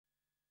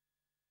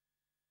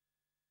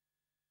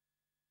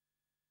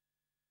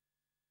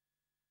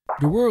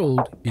The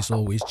world is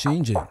always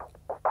changing.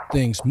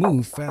 Things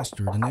move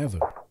faster than ever.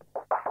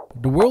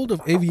 The world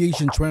of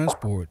aviation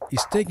transport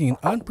is taking an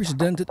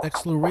unprecedented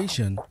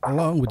acceleration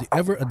along with the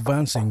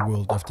ever-advancing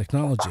world of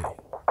technology.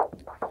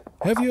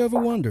 Have you ever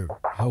wondered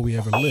how we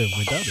ever live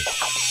without it?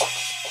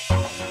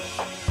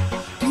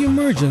 The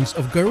emergence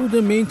of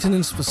Garuda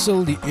Maintenance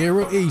Facility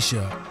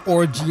AeroAsia,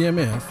 or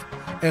GMF,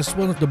 as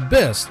one of the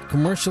best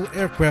commercial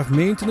aircraft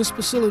maintenance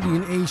facility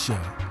in Asia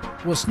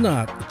was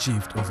not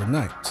achieved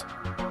overnight.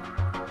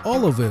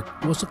 All of it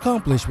was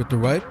accomplished with the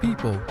right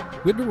people,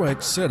 with the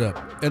right setup,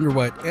 and the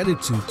right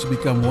attitude to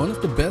become one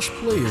of the best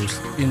players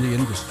in the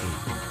industry.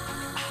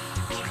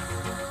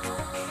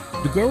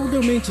 The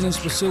Garuda Maintenance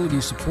Facility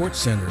Support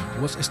Center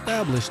was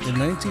established in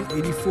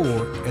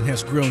 1984 and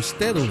has grown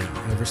steadily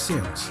ever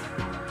since.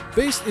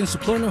 Based in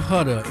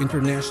Soekarno-Hatta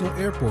International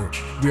Airport,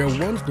 we are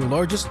one of the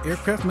largest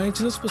aircraft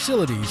maintenance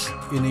facilities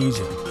in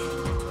Asia.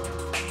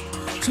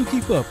 To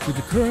keep up with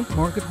the current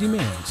market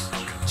demands,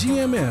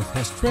 GMF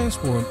has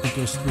transformed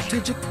into a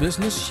strategic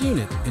business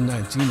unit in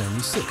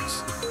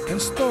 1996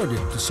 and started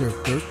to serve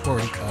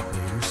third-party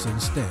operators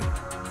since then.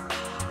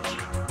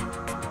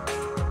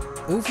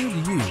 Over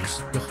the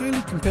years, the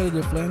highly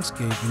competitive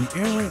landscape in the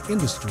airline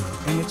industry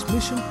and its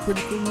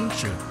mission-critical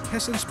nature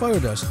has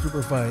inspired us to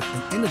provide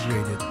an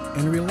integrated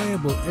and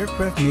reliable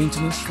aircraft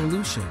maintenance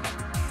solution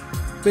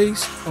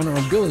based on our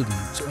ability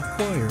to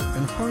acquire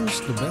and harness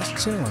the best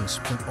talents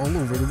from all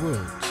over the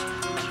world,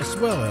 as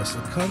well as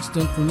a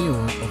constant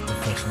renewal of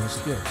professional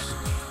skills.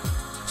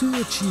 To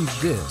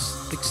achieve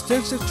this,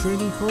 extensive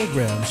training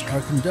programs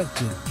are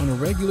conducted on a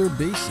regular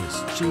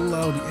basis to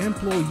allow the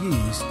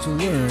employees to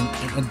learn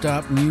and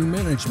adopt new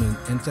management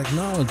and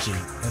technology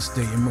as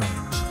they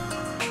emerge.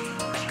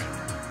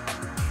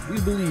 We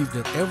believe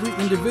that every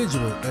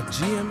individual at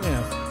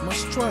GMF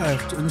must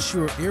strive to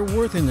ensure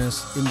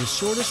airworthiness in the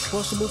shortest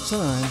possible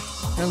time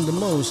and the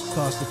most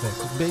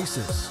cost-effective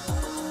basis.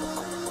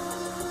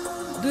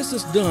 This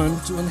is done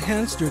to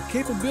enhance their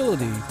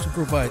capability to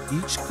provide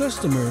each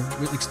customer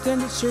with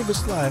extended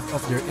service life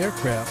of their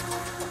aircraft,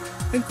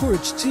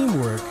 encourage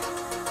teamwork,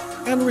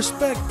 and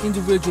respect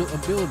individual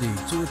ability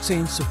to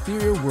attain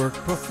superior work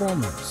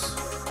performance.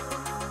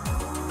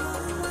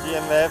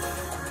 GMF,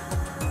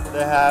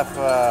 they have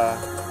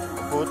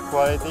good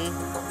quality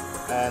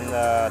and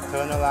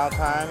turnaround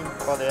time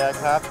for the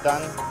aircraft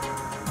done,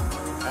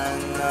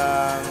 and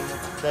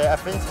their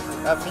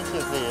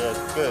efficiency is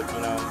good,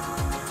 you know.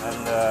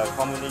 And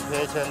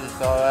communication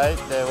is alright.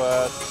 They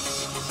were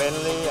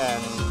friendly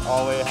and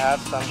always have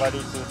somebody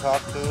to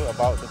talk to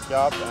about the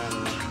job,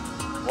 and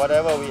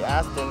whatever we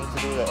ask them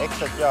to do the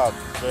extra job,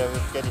 they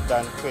will get it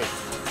done quick.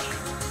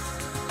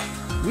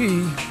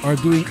 We are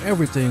doing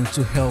everything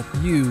to help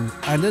you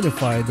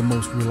identify the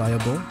most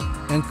reliable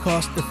and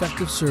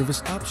cost-effective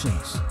service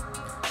options.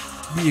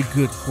 Be a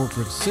good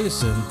corporate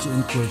citizen to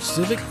encourage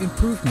civic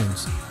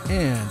improvements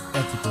and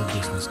ethical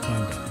business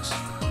conduct.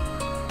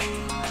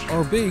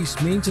 Our base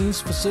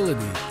maintenance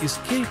facility is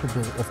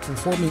capable of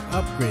performing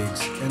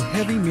upgrades and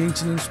heavy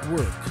maintenance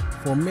work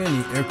for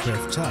many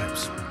aircraft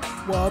types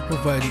while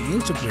providing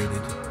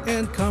integrated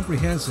and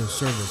comprehensive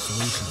service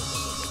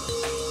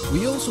solutions.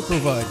 We also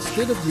provide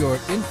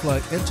state-of-the-art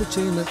in-flight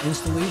entertainment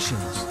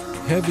installations,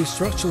 heavy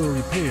structural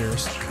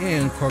repairs,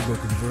 and cargo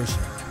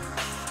conversion.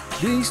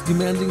 These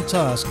demanding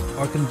tasks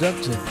are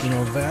conducted in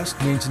our vast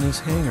maintenance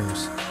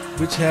hangars,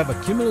 which have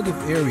a cumulative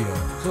area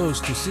close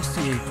to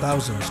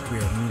 68,000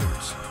 square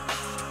meters.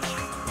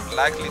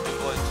 Likely to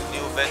go into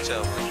new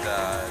venture with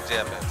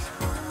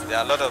GMF. There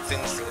are a lot of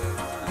things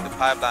in the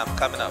pipeline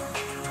coming up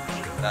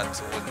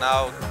that will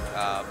now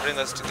bring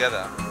us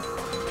together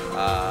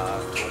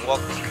to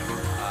work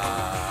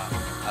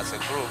as a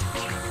group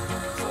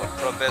for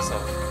progress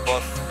of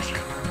both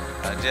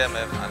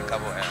GMF and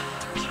Cabo Air.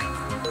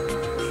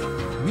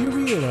 We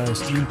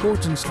realize the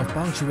importance of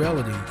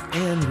punctuality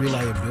and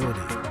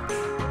reliability.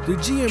 The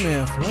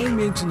GMF line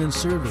maintenance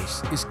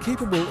service is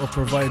capable of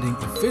providing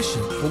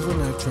efficient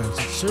overnight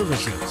transit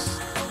services,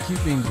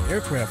 keeping the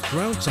aircraft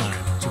ground time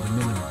to the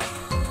minimum.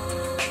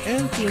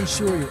 And to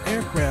ensure your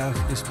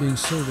aircraft is being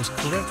serviced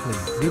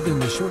correctly within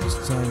the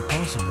shortest time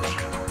possible,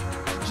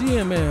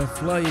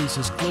 GMF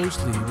liaises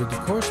closely with the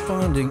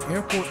corresponding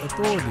airport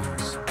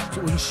authorities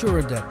to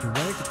ensure that the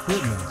right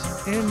equipment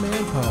and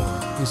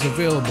manpower is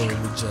available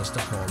with just a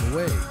call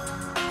away,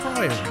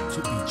 prior to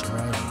each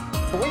arrival.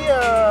 We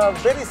are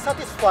very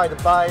satisfied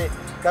by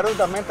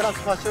Garuda Maintenance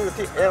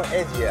Facility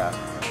AeroAsia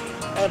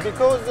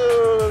because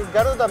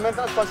Garuda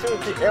Maintenance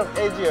Facility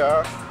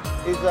AeroAsia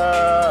is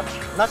a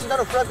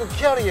national flag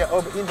carrier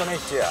of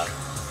Indonesia.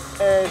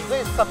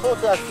 They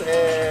support us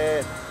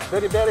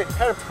very, very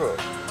helpful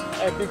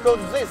because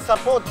they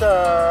support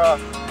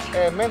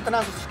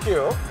maintenance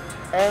skill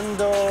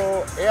and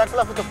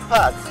aircraft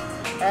parts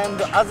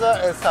and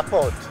other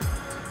support.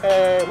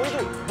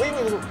 We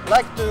would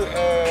like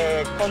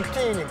to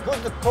continue good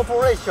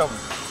cooperation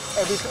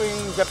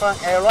between Japan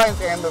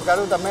Airlines and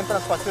Garuda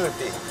Maintenance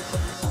Facility.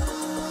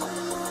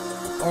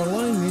 Our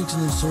line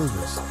maintenance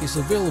service is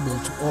available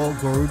to all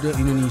Garuda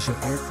Indonesia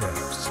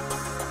aircrafts.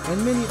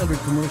 and many other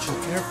commercial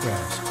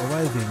aircrafts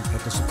arriving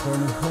at the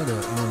Soekarno-Hatta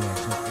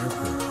International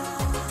Airport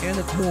and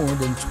at more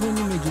than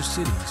 20 major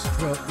cities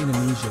throughout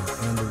Indonesia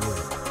and the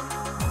world.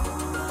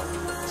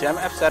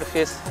 GMF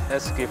service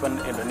has given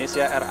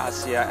Indonesia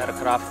AeroAsia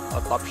aircraft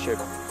a top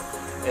shape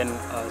in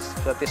a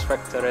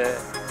satisfactory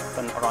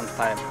turnaround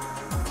time.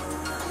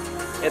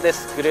 It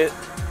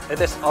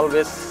is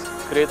always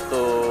great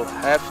to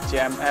have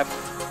GMF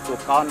to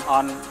count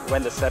on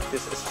when the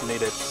service is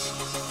needed.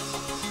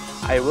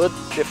 I would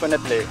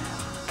definitely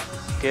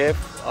give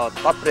a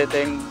top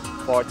rating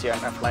for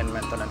GMF line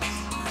maintenance.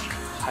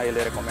 Highly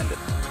recommended.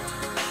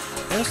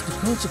 As the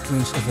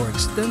consequence of our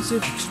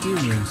extensive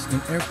experience in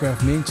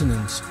aircraft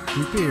maintenance,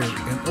 repair,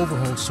 and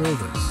overhaul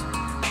service,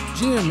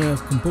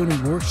 GMF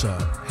Component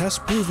Workshop has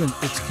proven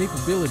its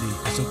capability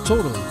as a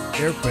total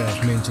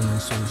aircraft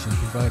maintenance solution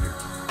provider.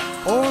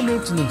 Our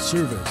maintenance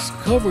service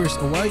covers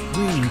a wide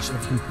range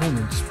of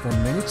components for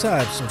many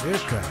types of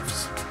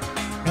aircrafts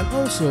and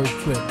also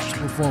equipped to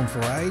perform a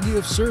variety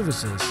of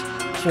services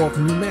for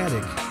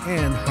pneumatic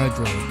and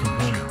hydraulic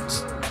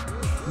components.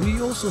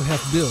 We also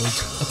have built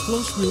a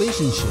close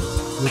relationship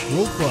with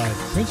worldwide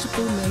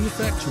principal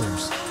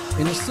manufacturers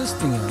in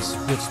assisting us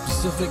with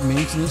specific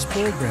maintenance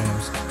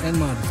programs and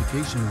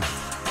modification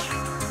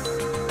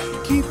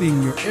work.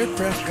 Keeping your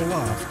aircraft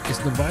aloft is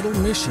the vital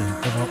mission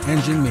of our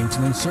engine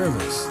maintenance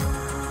service.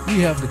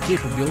 We have the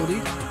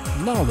capability,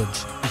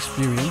 knowledge,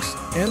 experience,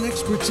 and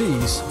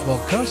expertise while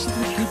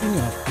constantly keeping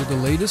up with the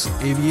latest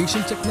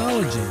aviation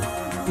technology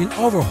in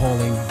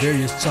overhauling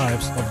various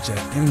types of jet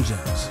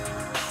engines.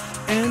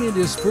 And it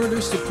is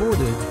further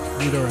supported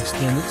with our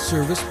extended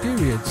service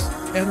periods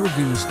and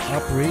reduced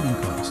operating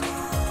costs.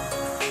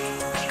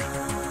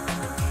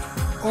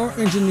 Our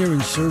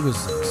engineering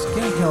services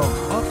can help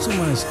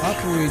optimize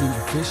operating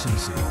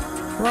efficiency,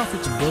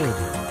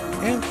 profitability,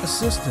 and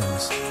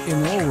assistance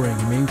in lowering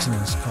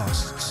maintenance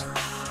costs.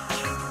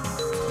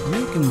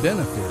 You can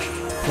benefit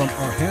from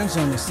our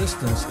hands-on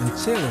assistance in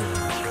tailoring,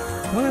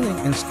 planning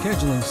and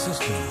scheduling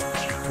system,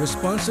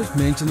 responsive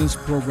maintenance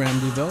program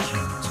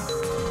development,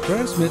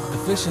 transmit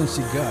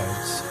efficiency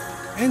guides,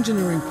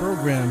 engineering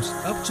programs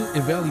up to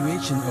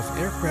evaluation of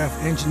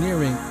aircraft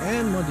engineering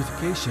and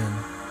modification,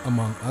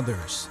 among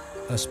others,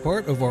 as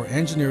part of our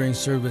engineering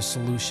service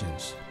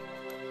solutions.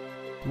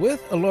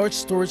 With a large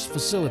storage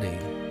facility,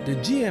 the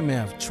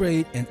GMF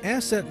Trade and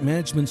Asset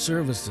Management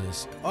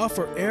Services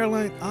offer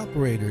airline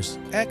operators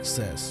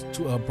access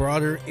to a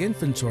broader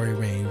inventory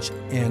range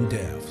and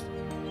depth.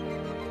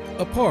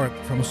 Apart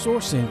from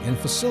sourcing and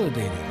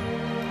facilitating,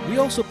 we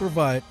also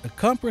provide a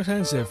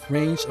comprehensive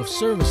range of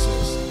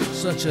services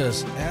such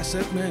as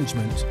asset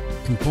management,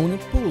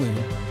 component pooling,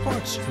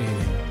 parts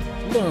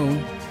trading, loan,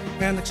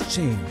 and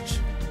exchange.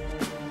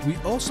 We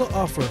also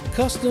offer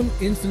custom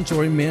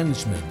inventory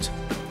management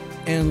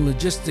and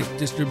logistic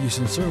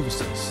distribution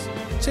services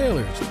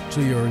tailored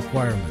to your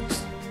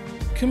requirements.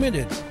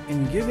 Committed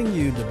in giving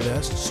you the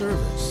best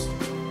service,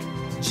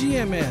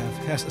 GMF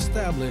has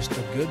established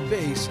a good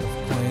base of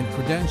client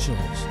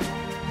credentials,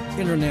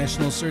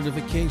 international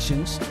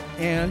certifications,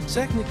 and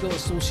technical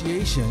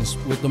associations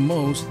with the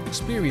most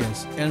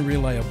experienced and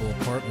reliable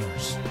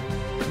partners.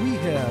 We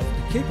have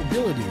the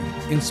capability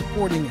in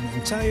supporting an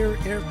entire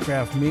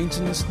aircraft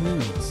maintenance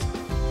needs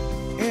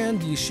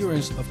and the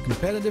assurance of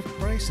competitive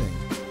pricing,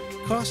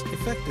 cost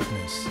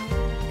effectiveness,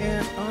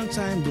 and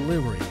on-time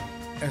delivery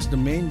as the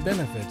main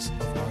benefits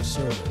of our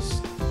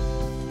service.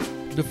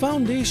 The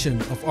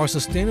foundation of our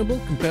sustainable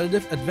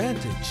competitive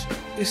advantage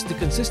is the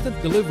consistent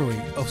delivery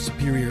of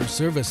superior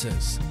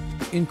services,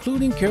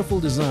 including careful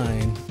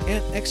design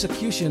and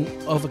execution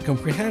of a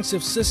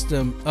comprehensive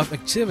system of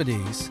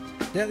activities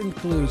that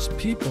includes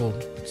people,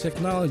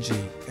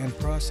 technology, and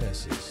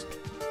processes.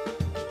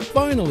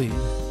 Finally,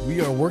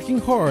 we are working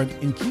hard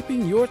in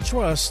keeping your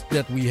trust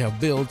that we have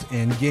built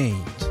and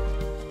gained.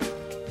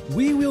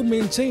 We will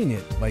maintain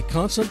it by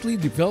constantly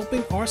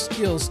developing our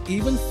skills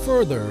even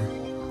further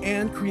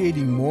and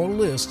creating more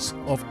lists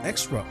of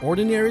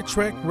extraordinary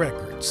track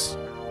records.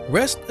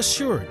 Rest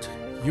assured,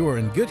 you are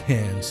in good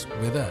hands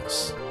with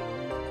us.